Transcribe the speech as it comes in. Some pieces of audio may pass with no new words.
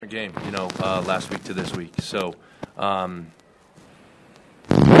game, last week to this week. So,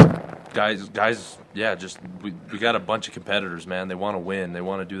 guys, yeah, just we got a bunch of competitors, man. They want to win. They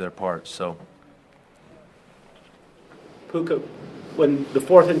want to do their part. So, Puka, when the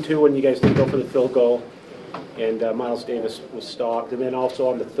 4th and 2, when you guys didn't go for the field goal, and Miles Davis was stalked, and then also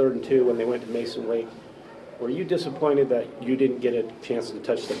on the 3rd and 2 when they went to Mason Wake, were you disappointed that you didn't get a chance to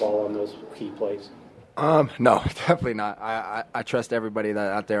touch the ball on those key plays? No, definitely not. I trust everybody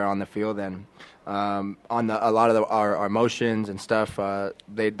that out there on the field, and on a lot of our motions and stuff,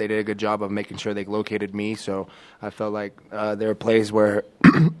 they did a good job of making sure they located me. So I felt like there were plays where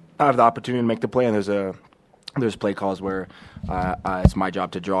I have the opportunity to make the play, and there's play calls where it's my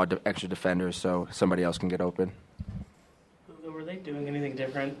job to draw extra defenders so somebody else can get open. Were they doing anything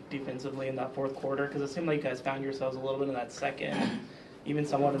different defensively in that fourth quarter? Because it seemed like you guys found yourselves a little bit in that second, even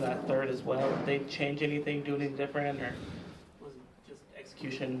somewhat in that third as well. Did they change anything, do anything different, or was it just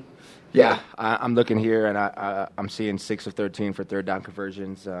execution? Yeah, I'm looking here, and I'm seeing 6 of 13 for third down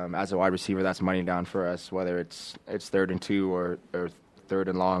conversions. As a wide receiver, that's money down for us, whether it's 3rd and 2 or 3rd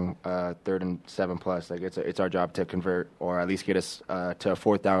and long, 3rd and 7+. Like it's our job to convert or at least get us to a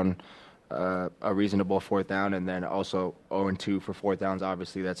 4th down, a reasonable 4th down, and then also 0 and 2 for 4th downs.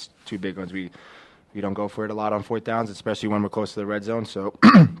 Obviously, that's 2 big ones. We don't go for it a lot on 4th downs, especially when we're close to the red zone. So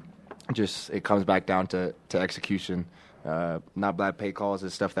it comes back down to execution. Not bad pay calls.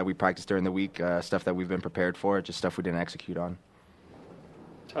 It's stuff that we practice during the week, stuff that we've been prepared for, just stuff we didn't execute on.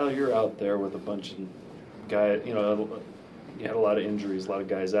 Tyler, you're out there with a bunch of guys, you had a lot of injuries, a lot of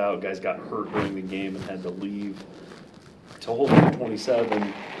guys out. Guys got hurt during the game and had to leave. To hold to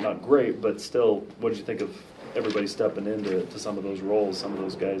 27, not great, but still, what did you think of everybody stepping into some of those roles, some of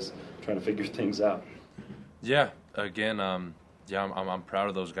those guys trying to figure things out? Yeah, again, I'm proud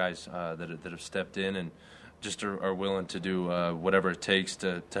of those guys that have stepped in and just are willing to do whatever it takes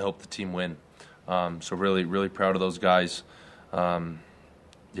to help the team win. So really, really proud of those guys.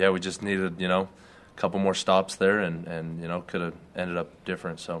 We just needed, a couple more stops there and could have ended up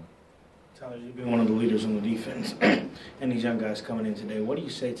different. So, Tyler, you've been one of the leaders on the defense, and these young guys coming in today, what do you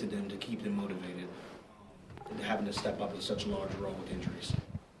say to them to keep them motivated, having to step up in such a large role with injuries?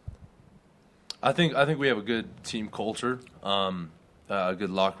 I think we have a good team culture, a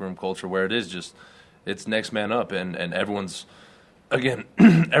good locker room culture where it is just it's next man up, and everyone's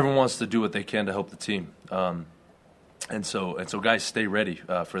everyone wants to do what they can to help the team, and so guys stay ready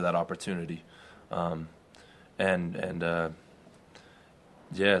for that opportunity,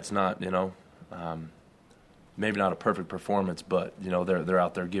 it's not maybe not a perfect performance, but they're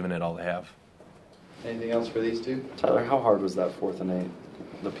out there giving it all they have. Anything else for these two? Tyler, how hard was that 4th and 8,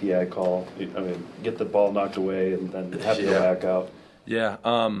 the PI call? I mean, get the ball knocked away and then have to go back out. Yeah.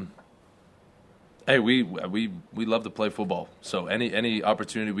 Hey, we love to play football. So any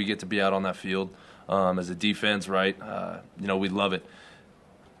opportunity we get to be out on that field as a defense, right? We love it.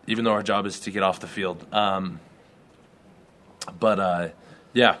 Even though our job is to get off the field. That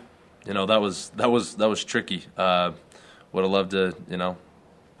was tricky. Would have loved to,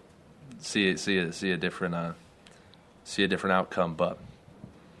 see a different outcome, but